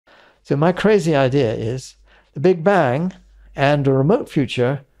So my crazy idea is the Big Bang and a remote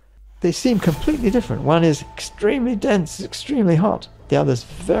future, they seem completely different. One is extremely dense, extremely hot. The other is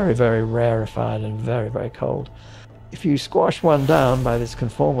very, very rarefied and very, very cold. If you squash one down by this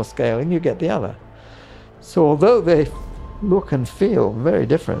conformal scaling, you get the other. So although they look and feel very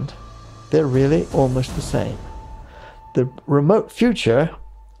different, they're really almost the same. The remote future,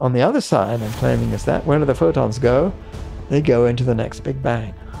 on the other side, I'm claiming is that where do the photons go? They go into the next Big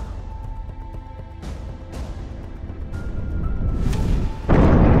Bang.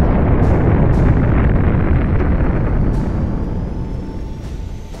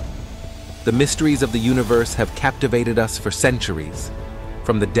 The mysteries of the universe have captivated us for centuries.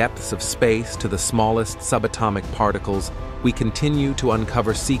 From the depths of space to the smallest subatomic particles, we continue to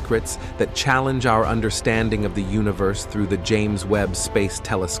uncover secrets that challenge our understanding of the universe through the James Webb Space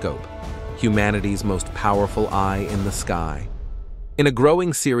Telescope, humanity's most powerful eye in the sky. In a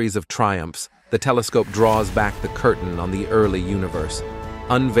growing series of triumphs, the telescope draws back the curtain on the early universe,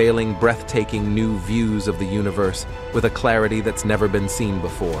 unveiling breathtaking new views of the universe with a clarity that's never been seen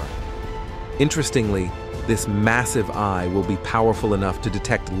before. Interestingly, this massive eye will be powerful enough to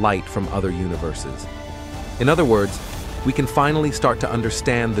detect light from other universes. In other words, we can finally start to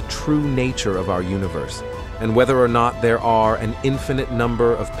understand the true nature of our universe and whether or not there are an infinite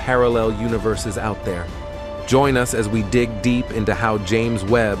number of parallel universes out there. Join us as we dig deep into how James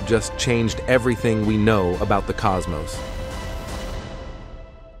Webb just changed everything we know about the cosmos.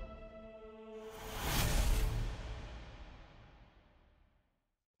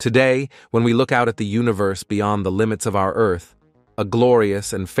 Today, when we look out at the universe beyond the limits of our Earth, a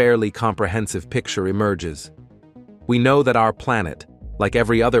glorious and fairly comprehensive picture emerges. We know that our planet, like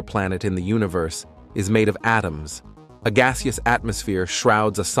every other planet in the universe, is made of atoms. A gaseous atmosphere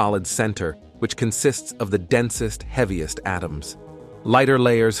shrouds a solid center, which consists of the densest, heaviest atoms. Lighter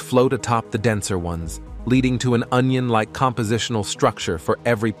layers float atop the denser ones, leading to an onion-like compositional structure for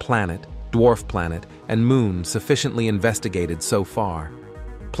every planet, dwarf planet, and moon sufficiently investigated so far.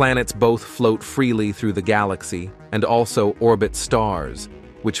 Planets both float freely through the galaxy and also orbit stars,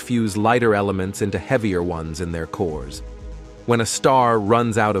 which fuse lighter elements into heavier ones in their cores. When a star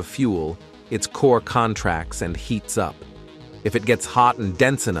runs out of fuel, its core contracts and heats up. If it gets hot and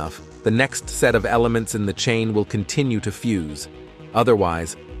dense enough, the next set of elements in the chain will continue to fuse.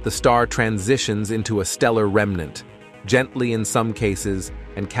 Otherwise, the star transitions into a stellar remnant, gently in some cases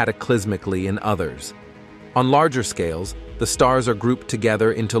and cataclysmically in others. On larger scales, the stars are grouped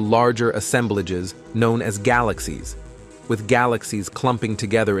together into larger assemblages known as galaxies, with galaxies clumping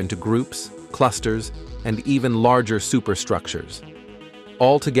together into groups, clusters, and even larger superstructures.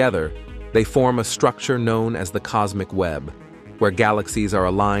 Altogether, they form a structure known as the cosmic web, where galaxies are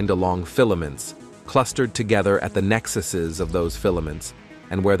aligned along filaments, clustered together at the nexuses of those filaments,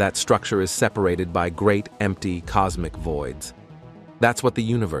 and where that structure is separated by great empty cosmic voids. That's what the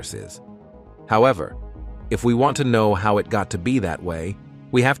universe is. However, if we want to know how it got to be that way,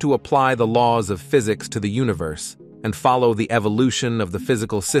 we have to apply the laws of physics to the universe and follow the evolution of the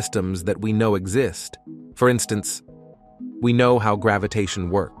physical systems that we know exist. For instance, we know how gravitation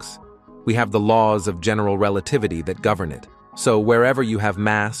works. We have the laws of general relativity that govern it. So wherever you have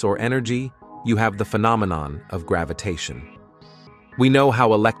mass or energy, you have the phenomenon of gravitation. We know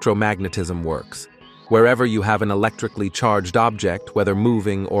how electromagnetism works. Wherever you have an electrically charged object, whether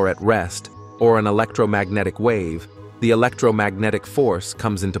moving or at rest, or an electromagnetic wave, the electromagnetic force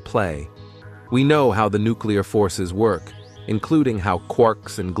comes into play. We know how the nuclear forces work, including how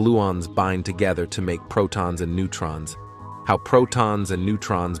quarks and gluons bind together to make protons and neutrons, how protons and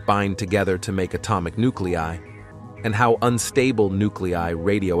neutrons bind together to make atomic nuclei, and how unstable nuclei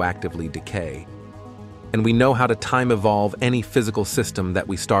radioactively decay. And we know how to time evolve any physical system that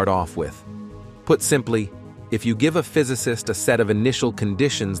we start off with. Put simply, if you give a physicist a set of initial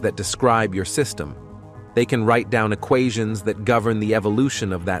conditions that describe your system, they can write down equations that govern the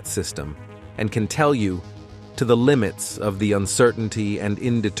evolution of that system and can tell you, to the limits of the uncertainty and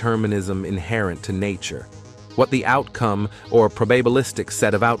indeterminism inherent to nature, what the outcome or probabilistic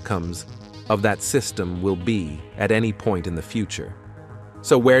set of outcomes of that system will be at any point in the future.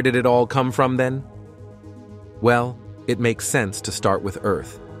 So where did it all come from then? Well, it makes sense to start with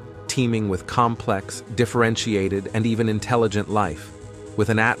Earth, teeming with complex, differentiated, and even intelligent life, with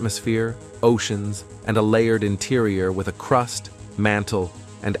an atmosphere, oceans, and a layered interior with a crust, mantle,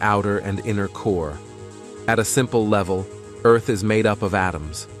 and outer and inner core. At a simple level, Earth is made up of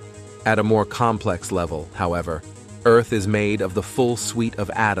atoms. At a more complex level, however, Earth is made of the full suite of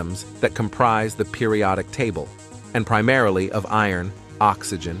atoms that comprise the periodic table, and primarily of iron,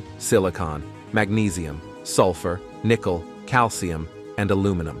 oxygen, silicon, magnesium, sulfur, nickel, calcium, and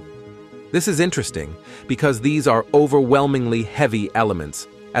aluminum. This is interesting because these are overwhelmingly heavy elements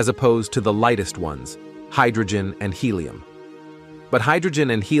as opposed to the lightest ones, hydrogen and helium. But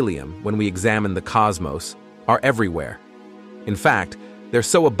hydrogen and helium, when we examine the cosmos, are everywhere. In fact, they're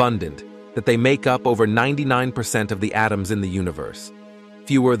so abundant that they make up over 99% of the atoms in the universe.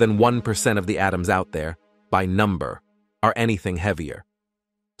 Fewer than 1% of the atoms out there, by number, are anything heavier.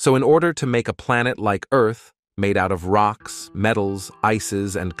 So in order to make a planet like Earth, made out of rocks, metals,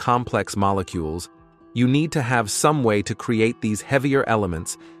 ices, and complex molecules, you need to have some way to create these heavier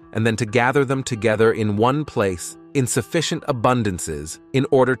elements and then to gather them together in one place in sufficient abundances in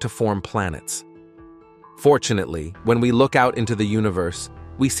order to form planets. Fortunately, when we look out into the universe,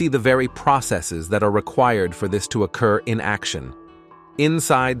 we see the very processes that are required for this to occur in action.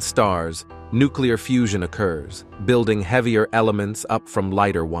 Inside stars, nuclear fusion occurs, building heavier elements up from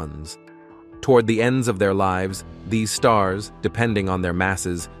lighter ones. Toward the ends of their lives, these stars, depending on their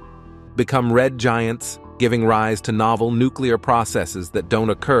masses, become red giants, giving rise to novel nuclear processes that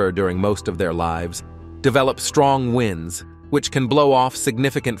don't occur during most of their lives, develop strong winds, which can blow off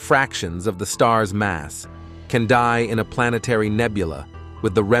significant fractions of the star's mass, can die in a planetary nebula,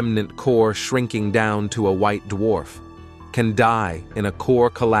 with the remnant core shrinking down to a white dwarf, can die in a core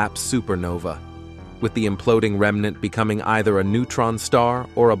collapse supernova, with the imploding remnant becoming either a neutron star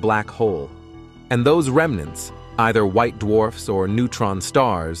or a black hole. And those remnants, either white dwarfs or neutron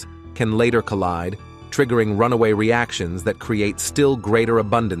stars, can later collide, triggering runaway reactions that create still greater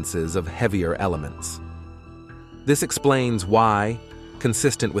abundances of heavier elements. This explains why,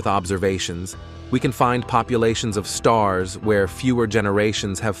 consistent with observations, we can find populations of stars where fewer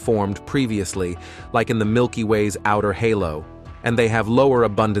generations have formed previously, like in the Milky Way's outer halo, and they have lower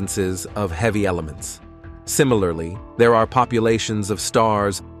abundances of heavy elements. Similarly, there are populations of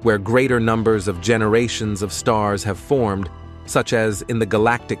stars where greater numbers of generations of stars have formed, such as in the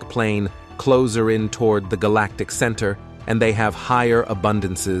galactic plane closer in toward the galactic center, and they have higher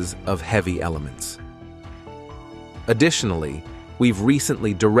abundances of heavy elements. Additionally, we've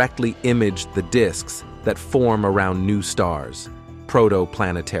recently directly imaged the disks that form around new stars,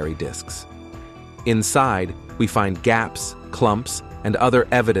 protoplanetary disks. Inside, we find gaps, clumps, and other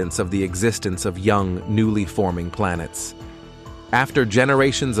evidence of the existence of young, newly forming planets. After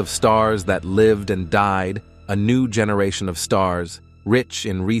generations of stars that lived and died, a new generation of stars, rich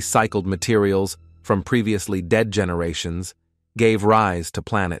in recycled materials from previously dead generations, gave rise to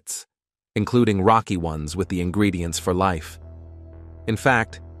planets, including rocky ones with the ingredients for life. In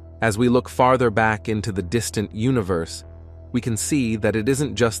fact, as we look farther back into the distant universe, we can see that it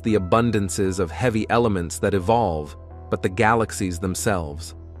isn't just the abundances of heavy elements that evolve, but the galaxies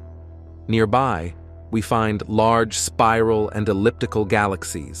themselves. Nearby, we find large spiral and elliptical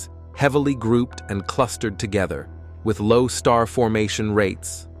galaxies, heavily grouped and clustered together, with low star formation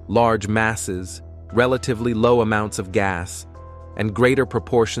rates, large masses, relatively low amounts of gas, and greater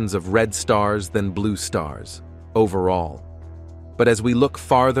proportions of red stars than blue stars, overall. But as we look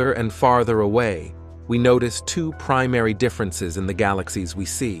farther and farther away, we notice two primary differences in the galaxies we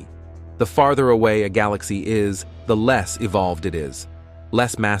see. The farther away a galaxy is, the less evolved it is.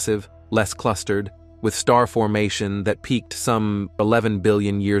 Less massive, less clustered, with star formation that peaked some 11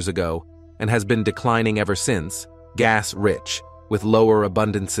 billion years ago and has been declining ever since, gas-rich, with lower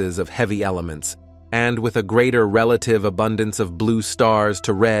abundances of heavy elements, and with a greater relative abundance of blue stars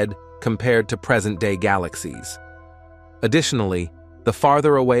to red compared to present-day galaxies. Additionally, the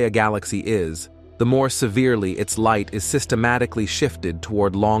farther away a galaxy is, the more severely its light is systematically shifted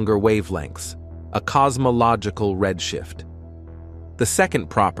toward longer wavelengths, a cosmological redshift. The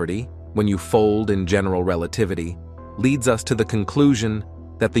second property, when you fold in general relativity, leads us to the conclusion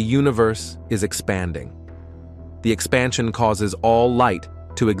that the universe is expanding. The expansion causes all light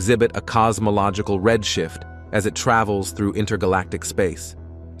to exhibit a cosmological redshift as it travels through intergalactic space.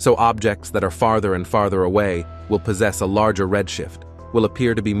 So objects that are farther and farther away will possess a larger redshift, will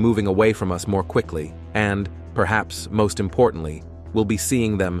appear to be moving away from us more quickly, and, perhaps most importantly, we'll be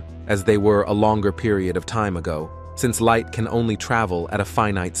seeing them as they were a longer period of time ago, since light can only travel at a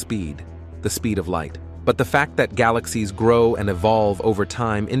finite speed, the speed of light. But the fact that galaxies grow and evolve over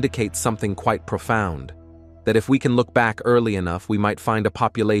time indicates something quite profound, that if we can look back early enough, we might find a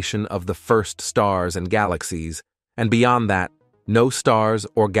population of the first stars and galaxies, and beyond that, no stars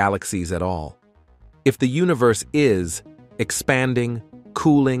or galaxies at all. If the universe is expanding,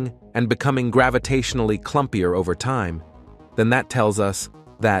 cooling, and becoming gravitationally clumpier over time, then that tells us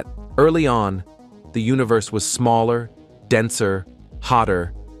that, early on, the universe was smaller, denser,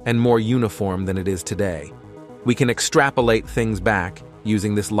 hotter, and more uniform than it is today. We can extrapolate things back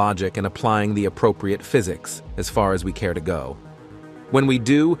using this logic and applying the appropriate physics as far as we care to go. When we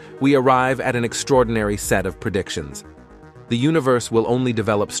do, we arrive at an extraordinary set of predictions. The universe will only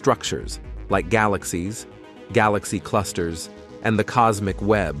develop structures, like galaxies, galaxy clusters, and the cosmic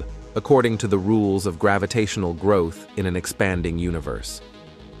web, according to the rules of gravitational growth in an expanding universe.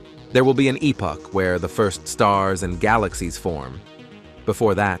 There will be an epoch where the first stars and galaxies form.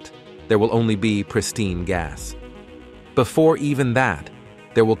 Before that, there will only be pristine gas. Before even that,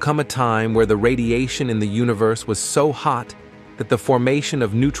 there will come a time where the radiation in the universe was so hot that the formation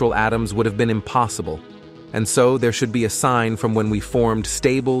of neutral atoms would have been impossible, and so there should be a sign from when we formed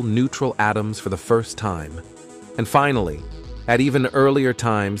stable, neutral atoms for the first time. And finally, at even earlier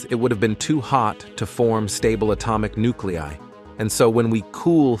times, it would have been too hot to form stable atomic nuclei, and so when we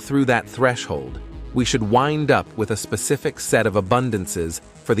cool through that threshold, we should wind up with a specific set of abundances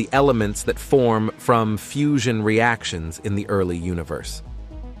for the elements that form from fusion reactions in the early universe.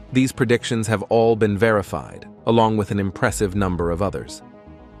 These predictions have all been verified, along with an impressive number of others.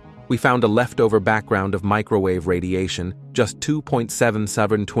 We found a leftover background of microwave radiation just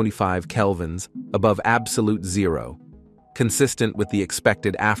 2.7725 kelvins above absolute zero, consistent with the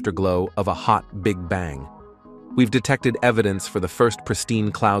expected afterglow of a hot Big Bang. We've detected evidence for the first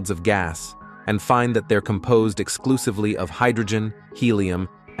pristine clouds of gas and find that they're composed exclusively of hydrogen, helium,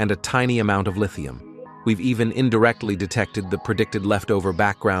 and a tiny amount of lithium. We've even indirectly detected the predicted leftover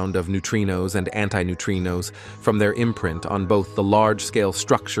background of neutrinos and antineutrinos from their imprint on both the large-scale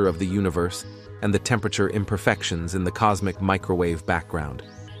structure of the universe and the temperature imperfections in the cosmic microwave background.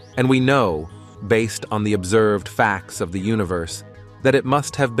 And we know, based on the observed facts of the universe, that it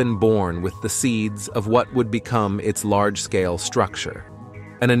must have been born with the seeds of what would become its large-scale structure,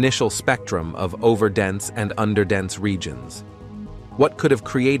 an initial spectrum of overdense and underdense regions. What could have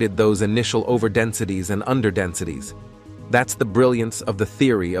created those initial overdensities and underdensities? That's the brilliance of the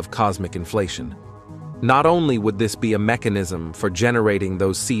theory of cosmic inflation. Not only would this be a mechanism for generating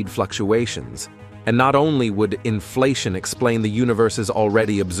those seed fluctuations, and not only would inflation explain the universe's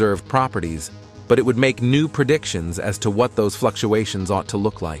already observed properties, but it would make new predictions as to what those fluctuations ought to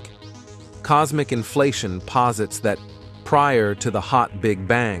look like. Cosmic inflation posits that prior to the hot Big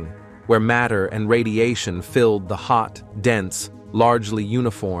Bang, where matter and radiation filled the hot, dense, largely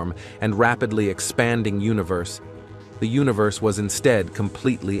uniform and rapidly expanding universe, the universe was instead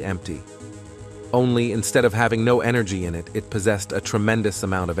completely empty. Only instead of having no energy in it, it possessed a tremendous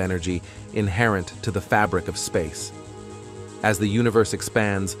amount of energy inherent to the fabric of space. As the universe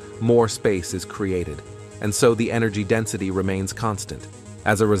expands, more space is created, and so the energy density remains constant.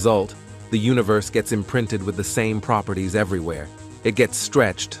 As a result, the universe gets imprinted with the same properties everywhere. It gets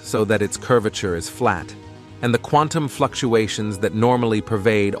stretched so that its curvature is flat, and the quantum fluctuations that normally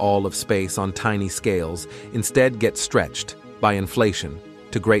pervade all of space on tiny scales instead get stretched by inflation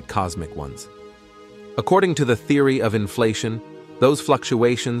to great cosmic ones. According to the theory of inflation, those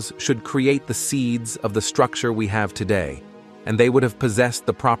fluctuations should create the seeds of the structure we have today, and they would have possessed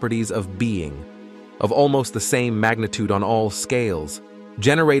the properties of being, of almost the same magnitude on all scales,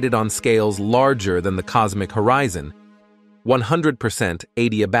 generated on scales larger than the cosmic horizon, 100%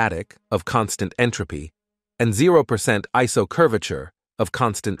 adiabatic of constant entropy, and 0% isocurvature of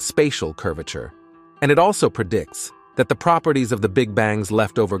constant spatial curvature. And it also predicts that the properties of the Big Bang's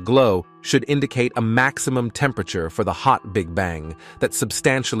leftover glow should indicate a maximum temperature for the hot Big Bang that's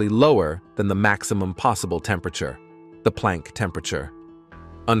substantially lower than the maximum possible temperature, the Planck temperature.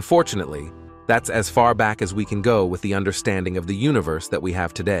 Unfortunately, that's as far back as we can go with the understanding of the universe that we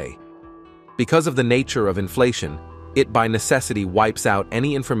have today. Because of the nature of inflation, it by necessity wipes out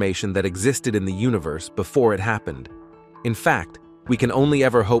any information that existed in the universe before it happened. In fact, we can only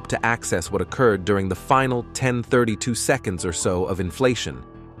ever hope to access what occurred during the final 1032 seconds or so of inflation.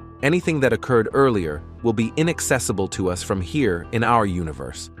 Anything that occurred earlier will be inaccessible to us from here in our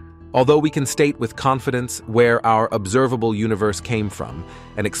universe. Although we can state with confidence where our observable universe came from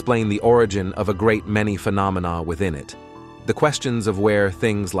and explain the origin of a great many phenomena within it, the questions of where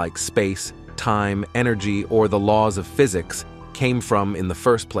things like space, time, energy, or the laws of physics came from in the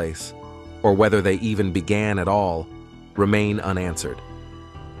first place, or whether they even began at all, remain unanswered.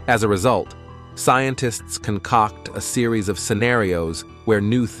 As a result, scientists concoct a series of scenarios where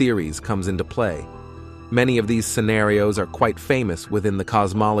new theories comes into play. Many of these scenarios are quite famous within the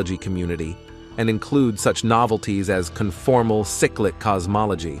cosmology community and include such novelties as conformal cyclic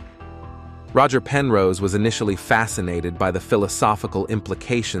cosmology. Roger Penrose was initially fascinated by the philosophical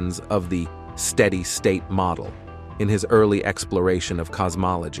implications of the steady-state model in his early exploration of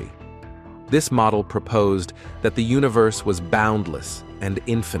cosmology. This model proposed that the universe was boundless and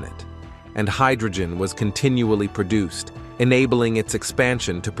infinite, and hydrogen was continually produced, enabling its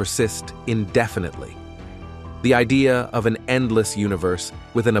expansion to persist indefinitely. The idea of an endless universe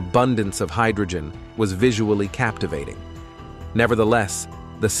with an abundance of hydrogen was visually captivating. Nevertheless,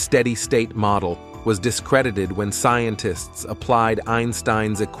 the steady-state model was discredited when scientists applied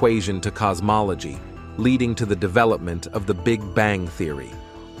Einstein's equation to cosmology, leading to the development of the Big Bang theory.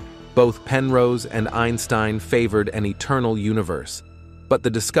 Both Penrose and Einstein favored an eternal universe, but the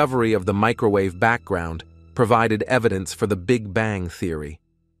discovery of the microwave background provided evidence for the Big Bang theory.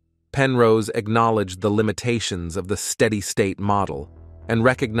 Penrose acknowledged the limitations of the steady-state model and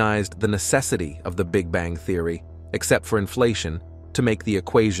recognized the necessity of the Big Bang theory, except for inflation, to make the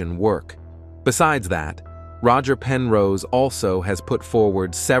equation work. Besides that, Roger Penrose also has put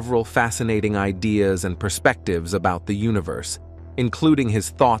forward several fascinating ideas and perspectives about the universe, including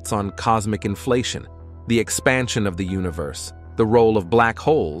his thoughts on cosmic inflation, the expansion of the universe, the role of black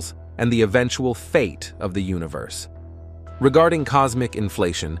holes, and the eventual fate of the universe. Regarding cosmic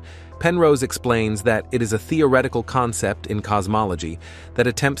inflation, Penrose explains that it is a theoretical concept in cosmology that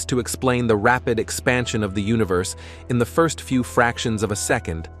attempts to explain the rapid expansion of the universe in the first few fractions of a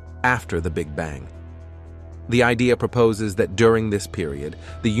second after the Big Bang. The idea proposes that during this period,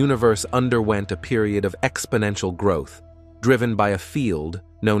 the universe underwent a period of exponential growth, driven by a field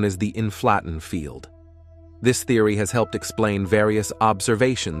known as the inflaton field. This theory has helped explain various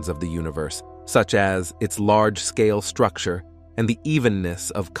observations of the universe, such as its large-scale structure and the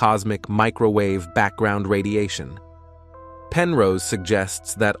evenness of cosmic microwave background radiation. Penrose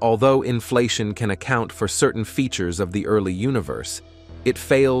suggests that although inflation can account for certain features of the early universe, it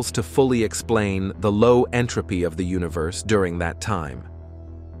fails to fully explain the low entropy of the universe during that time.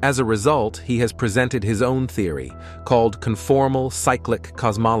 As a result, he has presented his own theory, called conformal cyclic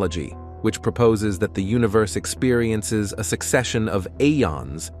cosmology, which proposes that the universe experiences a succession of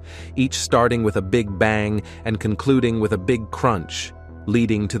aeons, each starting with a big bang and concluding with a big crunch,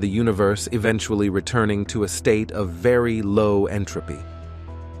 leading to the universe eventually returning to a state of very low entropy.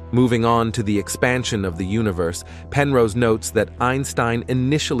 Moving on to the expansion of the universe, Penrose notes that Einstein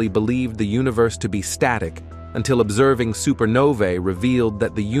initially believed the universe to be static until observing supernovae revealed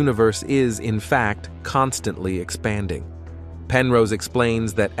that the universe is, in fact, constantly expanding. Penrose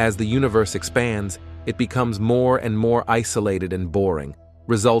explains that as the universe expands, it becomes more and more isolated and boring,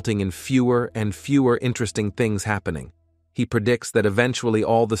 resulting in fewer and fewer interesting things happening. He predicts that eventually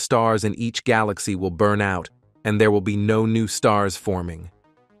all the stars in each galaxy will burn out, and there will be no new stars forming.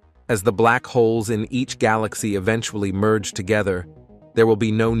 As the black holes in each galaxy eventually merge together, there will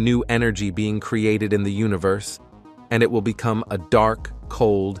be no new energy being created in the universe, and it will become a dark,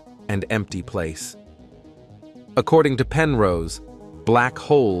 cold, and empty place. According to Penrose, black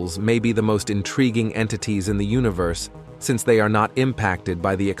holes may be the most intriguing entities in the universe since they are not impacted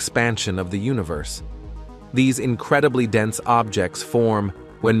by the expansion of the universe. These incredibly dense objects form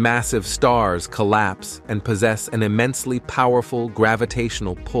when massive stars collapse and possess an immensely powerful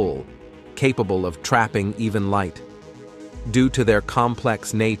gravitational pull, capable of trapping even light. Due to their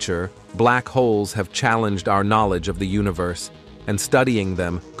complex nature, black holes have challenged our knowledge of the universe, and studying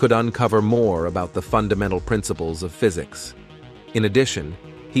them could uncover more about the fundamental principles of physics. In addition,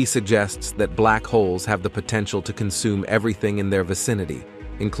 he suggests that black holes have the potential to consume everything in their vicinity,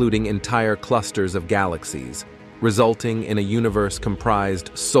 including entire clusters of galaxies, resulting in a universe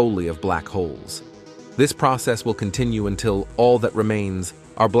comprised solely of black holes. This process will continue until all that remains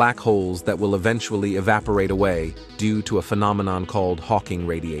are black holes that will eventually evaporate away due to a phenomenon called Hawking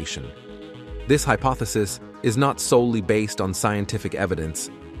radiation. This hypothesis is not solely based on scientific evidence,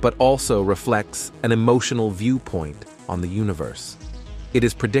 but also reflects an emotional viewpoint on the universe. It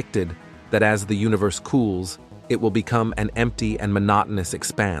is predicted that as the universe cools, it will become an empty and monotonous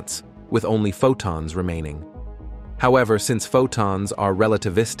expanse, with only photons remaining. However, since photons are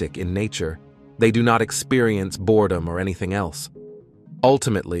relativistic in nature, they do not experience boredom or anything else.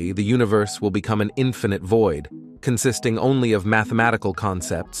 Ultimately, the universe will become an infinite void, consisting only of mathematical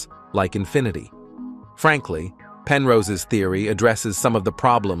concepts like infinity. Frankly, Penrose's theory addresses some of the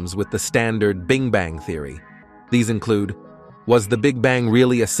problems with the standard Big Bang theory. These include, was the Big Bang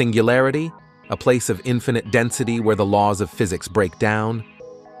really a singularity, a place of infinite density where the laws of physics break down?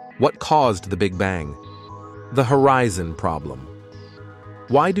 What caused the Big Bang? The horizon problem.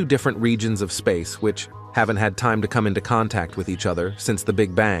 Why do different regions of space, which haven't had time to come into contact with each other since the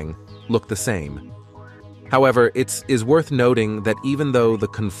Big Bang, look the same? However, it is worth noting that even though the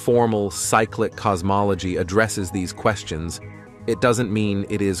conformal cyclic cosmology addresses these questions, it doesn't mean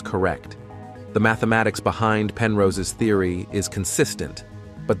it is correct. The mathematics behind Penrose's theory is consistent,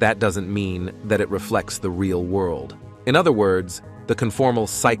 but that doesn't mean that it reflects the real world. In other words, the conformal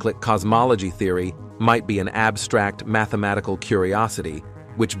cyclic cosmology theory might be an abstract mathematical curiosity,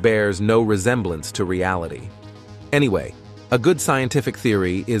 which bears no resemblance to reality. Anyway, a good scientific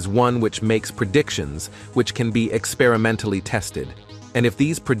theory is one which makes predictions which can be experimentally tested. And if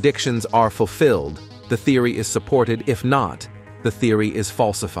these predictions are fulfilled, the theory is supported. If not, the theory is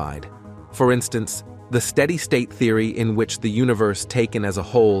falsified. For instance, the steady-state theory in which the universe taken as a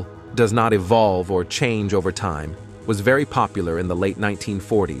whole does not evolve or change over time was very popular in the late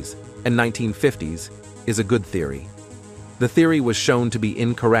 1940s and 1950s is a good theory. The theory was shown to be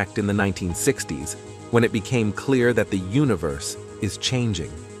incorrect in the 1960s when it became clear that the universe is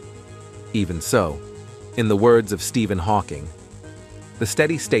changing. Even so, in the words of Stephen Hawking, the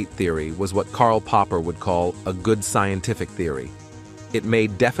steady-state theory was what Karl Popper would call a good scientific theory. It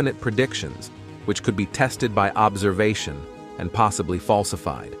made definite predictions, which could be tested by observation and possibly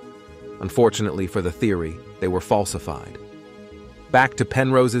falsified. Unfortunately for the theory, they were falsified. Back to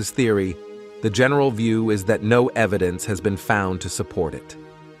Penrose's theory, the general view is that no evidence has been found to support it.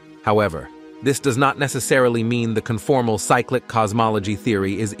 However, this does not necessarily mean the conformal cyclic cosmology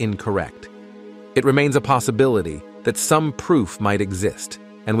theory is incorrect. It remains a possibility that some proof might exist,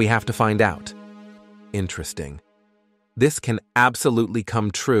 and we have to find out. Interesting. This can absolutely come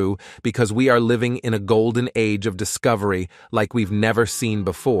true because we are living in a golden age of discovery like we've never seen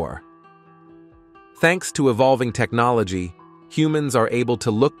before. Thanks to evolving technology, humans are able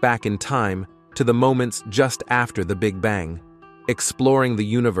to look back in time to the moments just after the Big Bang, exploring the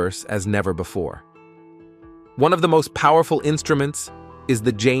universe as never before. One of the most powerful instruments is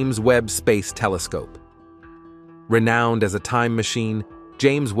the James Webb Space Telescope. Renowned as a time machine,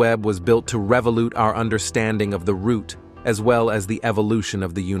 James Webb was built to revolute our understanding of the root as well as the evolution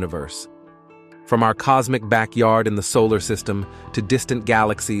of the universe. From our cosmic backyard in the solar system to distant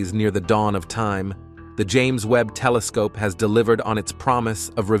galaxies near the dawn of time, the James Webb Telescope has delivered on its promise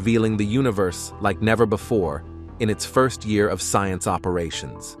of revealing the universe like never before in its first year of science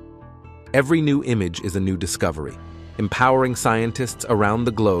operations. Every new image is a new discovery, empowering scientists around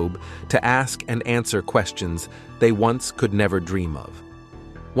the globe to ask and answer questions they once could never dream of.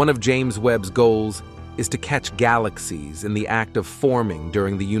 One of James Webb's goals is to catch galaxies in the act of forming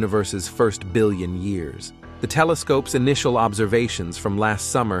during the universe's first billion years. The telescope's initial observations from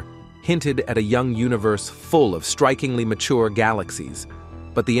last summer hinted at a young universe full of strikingly mature galaxies,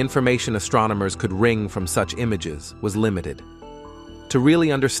 but the information astronomers could wring from such images was limited. To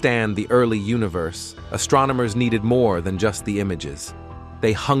really understand the early universe, astronomers needed more than just the images.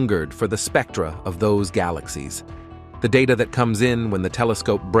 They hungered for the spectra of those galaxies, the data that comes in when the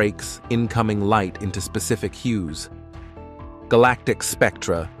telescope breaks incoming light into specific hues. Galactic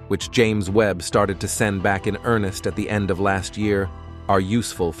spectra, which James Webb started to send back in earnest at the end of last year, are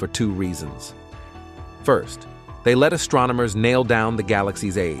useful for two reasons. First, they let astronomers nail down the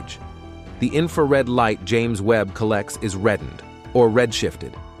galaxy's age. The infrared light James Webb collects is reddened, or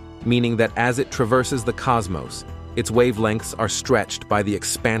redshifted, meaning that as it traverses the cosmos, its wavelengths are stretched by the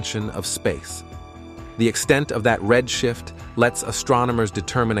expansion of space. The extent of that redshift lets astronomers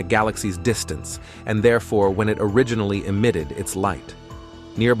determine a galaxy's distance, and therefore when it originally emitted its light.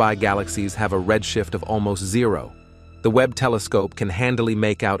 Nearby galaxies have a redshift of almost 0. The Webb telescope can handily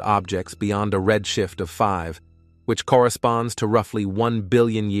make out objects beyond a redshift of 5, which corresponds to roughly 1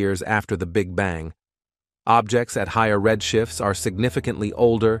 billion years after the Big Bang. Objects at higher redshifts are significantly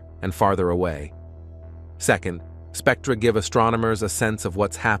older and farther away. Second, spectra give astronomers a sense of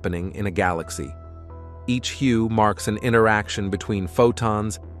what's happening in a galaxy. Each hue marks an interaction between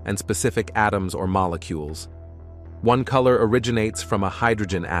photons and specific atoms or molecules. One color originates from a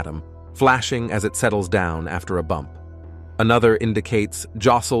hydrogen atom, flashing as it settles down after a bump. Another indicates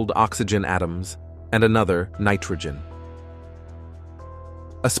jostled oxygen atoms, and another nitrogen.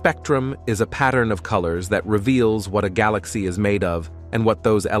 A spectrum is a pattern of colors that reveals what a galaxy is made of and what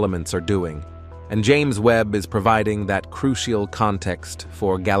those elements are doing, and James Webb is providing that crucial context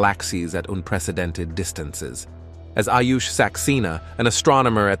for galaxies at unprecedented distances. As Ayush Saxena, an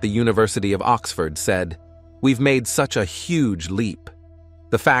astronomer at the University of Oxford, said, "We've made such a huge leap.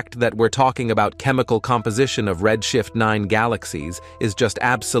 The fact that we're talking about chemical composition of redshift 9 galaxies is just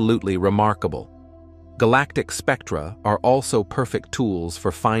absolutely remarkable." Galactic spectra are also perfect tools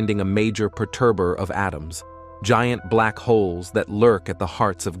for finding a major perturber of atoms, giant black holes that lurk at the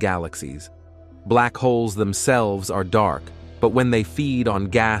hearts of galaxies. Black holes themselves are dark, but when they feed on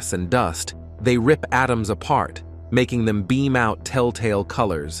gas and dust, they rip atoms apart, making them beam out telltale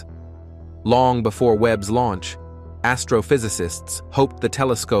colors. Long before Webb's launch, astrophysicists hoped the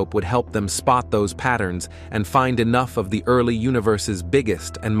telescope would help them spot those patterns and find enough of the early universe's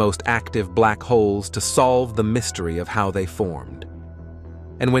biggest and most active black holes to solve the mystery of how they formed.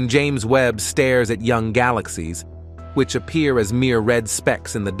 And when James Webb stares at young galaxies, which appear as mere red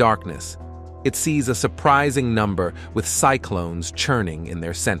specks in the darkness, It sees a surprising number with cyclones churning in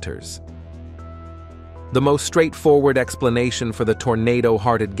their centers. The most straightforward explanation for the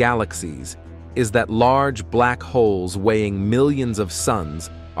tornado-hearted galaxies is that large black holes weighing millions of suns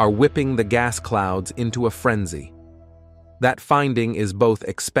are whipping the gas clouds into a frenzy. That finding is both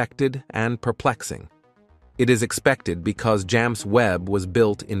expected and perplexing. It is expected because James Webb was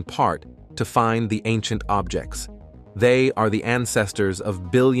built in part to find the ancient objects. They are the ancestors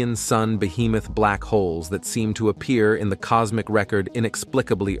of billion-sun behemoth black holes that seem to appear in the cosmic record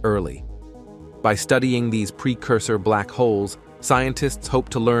inexplicably early. By studying these precursor black holes, scientists hope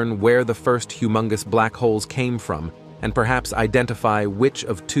to learn where the first humongous black holes came from and perhaps identify which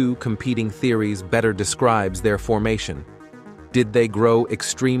of two competing theories better describes their formation. Did they grow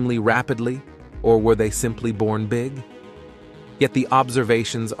extremely rapidly, or were they simply born big? Yet the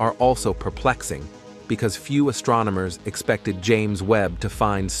observations are also perplexing, because few astronomers expected James Webb to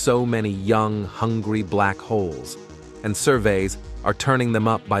find so many young, hungry black holes, and surveys are turning them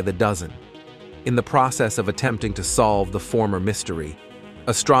up by the dozen. In the process of attempting to solve the former mystery,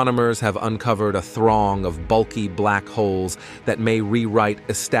 astronomers have uncovered a throng of bulky black holes that may rewrite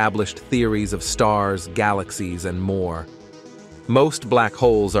established theories of stars, galaxies, and more. Most black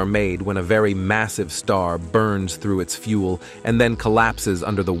holes are made when a very massive star burns through its fuel and then collapses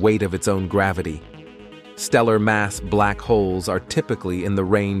under the weight of its own gravity. Stellar mass black holes are typically in the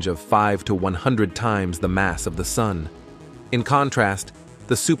range of 5 to 100 times the mass of the Sun. In contrast,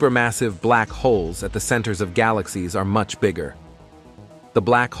 the supermassive black holes at the centers of galaxies are much bigger. The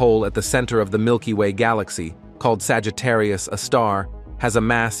black hole at the center of the Milky Way galaxy, called Sagittarius, a star, has a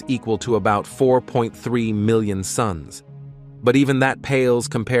mass equal to about 4.3 million suns. But even that pales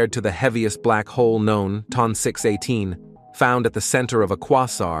compared to the heaviest black hole known, TON 618, found at the center of a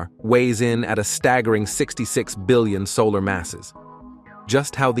quasar, weighs in at a staggering 66 billion solar masses.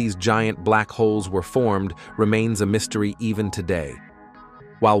 Just how these giant black holes were formed remains a mystery even today.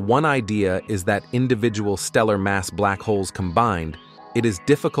 While one idea is that individual stellar mass black holes combined, it is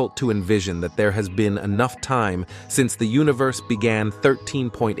difficult to envision that there has been enough time since the universe began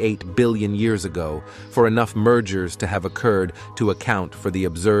 13.8 billion years ago for enough mergers to have occurred to account for the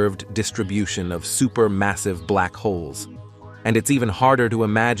observed distribution of supermassive black holes. And it's even harder to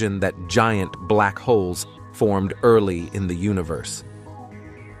imagine that giant black holes formed early in the universe.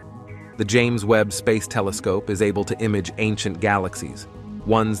 The James Webb Space Telescope is able to image ancient galaxies,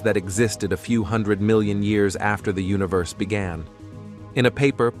 ones that existed a few 100 million years after the universe began. In a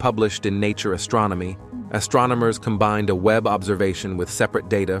paper published in Nature Astronomy, astronomers combined a Webb observation with separate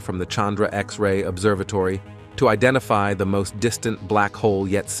data from the Chandra X-ray Observatory to identify the most distant black hole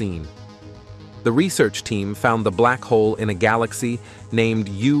yet seen. The research team found the black hole in a galaxy named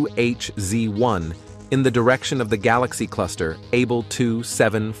UHZ1 in the direction of the galaxy cluster Abell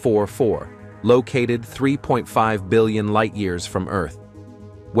 2744, located 3.5 billion light-years from Earth.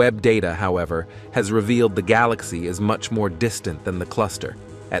 Webb data, however, has revealed the galaxy is much more distant than the cluster,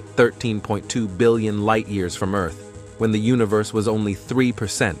 at 13.2 billion light-years from Earth, when the universe was only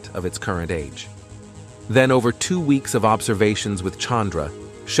 3% of its current age. Then over 2 weeks of observations with Chandra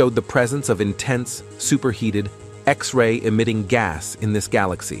showed the presence of intense, superheated, X-ray emitting gas in this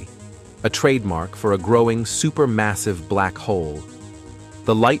galaxy, a trademark for a growing supermassive black hole.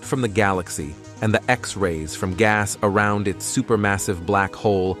 The light from the galaxy and the X-rays from gas around its supermassive black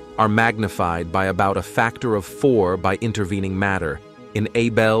hole are magnified by about a factor of 4 by intervening matter in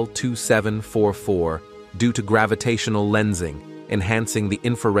Abell 2744 due to gravitational lensing, enhancing the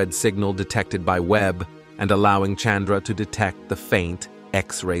infrared signal detected by Webb and allowing Chandra to detect the faint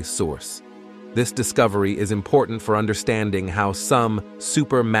X-ray source. This discovery is important for understanding how some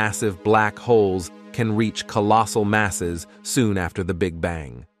supermassive black holes can reach colossal masses soon after the Big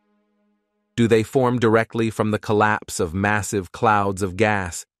Bang. Do they form directly from the collapse of massive clouds of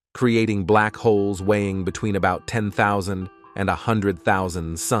gas, creating black holes weighing between about 10,000 and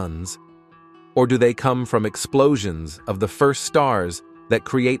 100,000 suns? Or do they come from explosions of the first stars that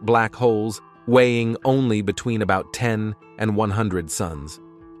create black holes weighing only between about 10 and 100 suns?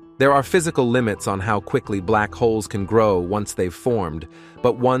 There are physical limits on how quickly black holes can grow once they've formed,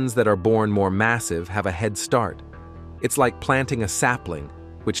 but ones that are born more massive have a head start. It's like planting a sapling,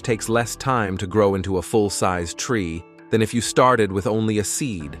 which takes less time to grow into a full-size tree than if you started with only a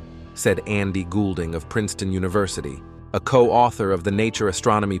seed, said Andy Goulding of Princeton University, a co-author of the Nature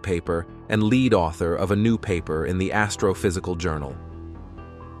Astronomy paper and lead author of a new paper in the Astrophysical Journal.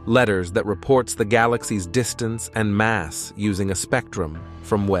 Letters that reports the galaxy's distance and mass using a spectrum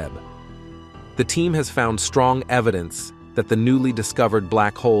from Webb. The team has found strong evidence that the newly discovered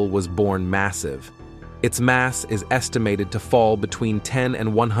black hole was born massive. Its mass is estimated to fall between 10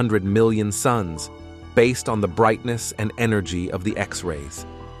 and 100 million suns, based on the brightness and energy of the X-rays.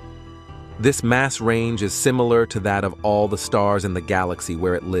 This mass range is similar to that of all the stars in the galaxy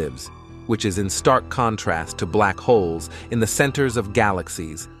where it lives, which is in stark contrast to black holes in the centers of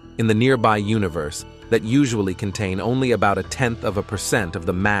galaxies in the nearby universe that usually contain only about 0.1% of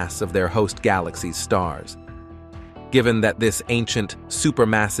the mass of their host galaxy's stars. Given that this ancient,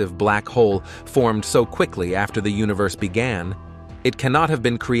 supermassive black hole formed so quickly after the universe began, it cannot have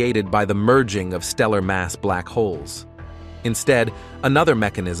been created by the merging of stellar mass black holes. Instead, another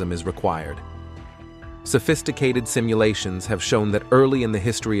mechanism is required. Sophisticated simulations have shown that early in the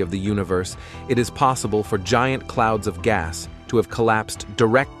history of the universe, it is possible for giant clouds of gas to have collapsed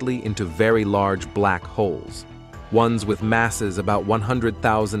directly into very large black holes, ones with masses about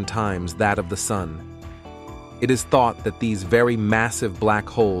 100,000 times that of the Sun. It is thought that these very massive black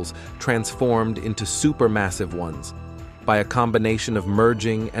holes transformed into supermassive ones by a combination of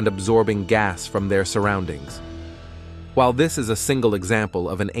merging and absorbing gas from their surroundings. While this is a single example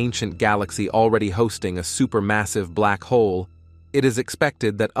of an ancient galaxy already hosting a supermassive black hole, it is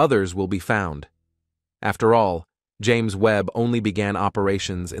expected that others will be found. After all, James Webb only began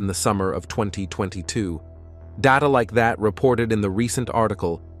operations in the summer of 2022. Data like that reported in the recent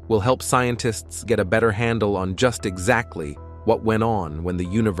article will help scientists get a better handle on just exactly what went on when the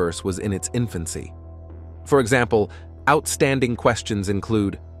universe was in its infancy. For example, outstanding questions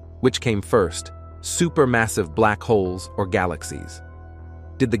include: which came first, supermassive black holes or galaxies?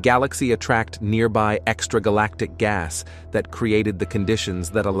 Did the galaxy attract nearby extragalactic gas that created the conditions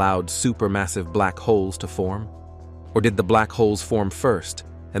that allowed supermassive black holes to form? Or did the black holes form first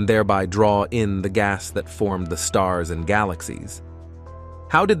and thereby draw in the gas that formed the stars and galaxies?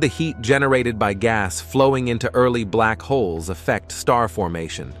 How did the heat generated by gas flowing into early black holes affect star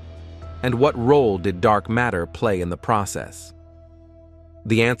formation? And what role did dark matter play in the process?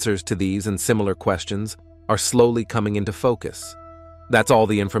 The answers to these and similar questions are slowly coming into focus. That's all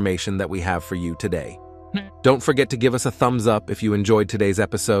the information that we have for you today. Don't forget to give us a thumbs up if you enjoyed today's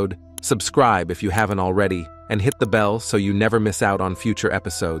episode, subscribe if you haven't already, and hit the bell so you never miss out on future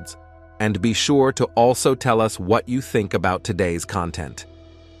episodes. And be sure to also tell us what you think about today's content.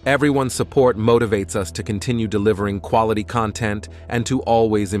 Everyone's support motivates us to continue delivering quality content and to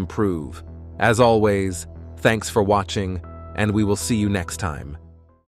always improve. As always, thanks for watching, and we will see you next time.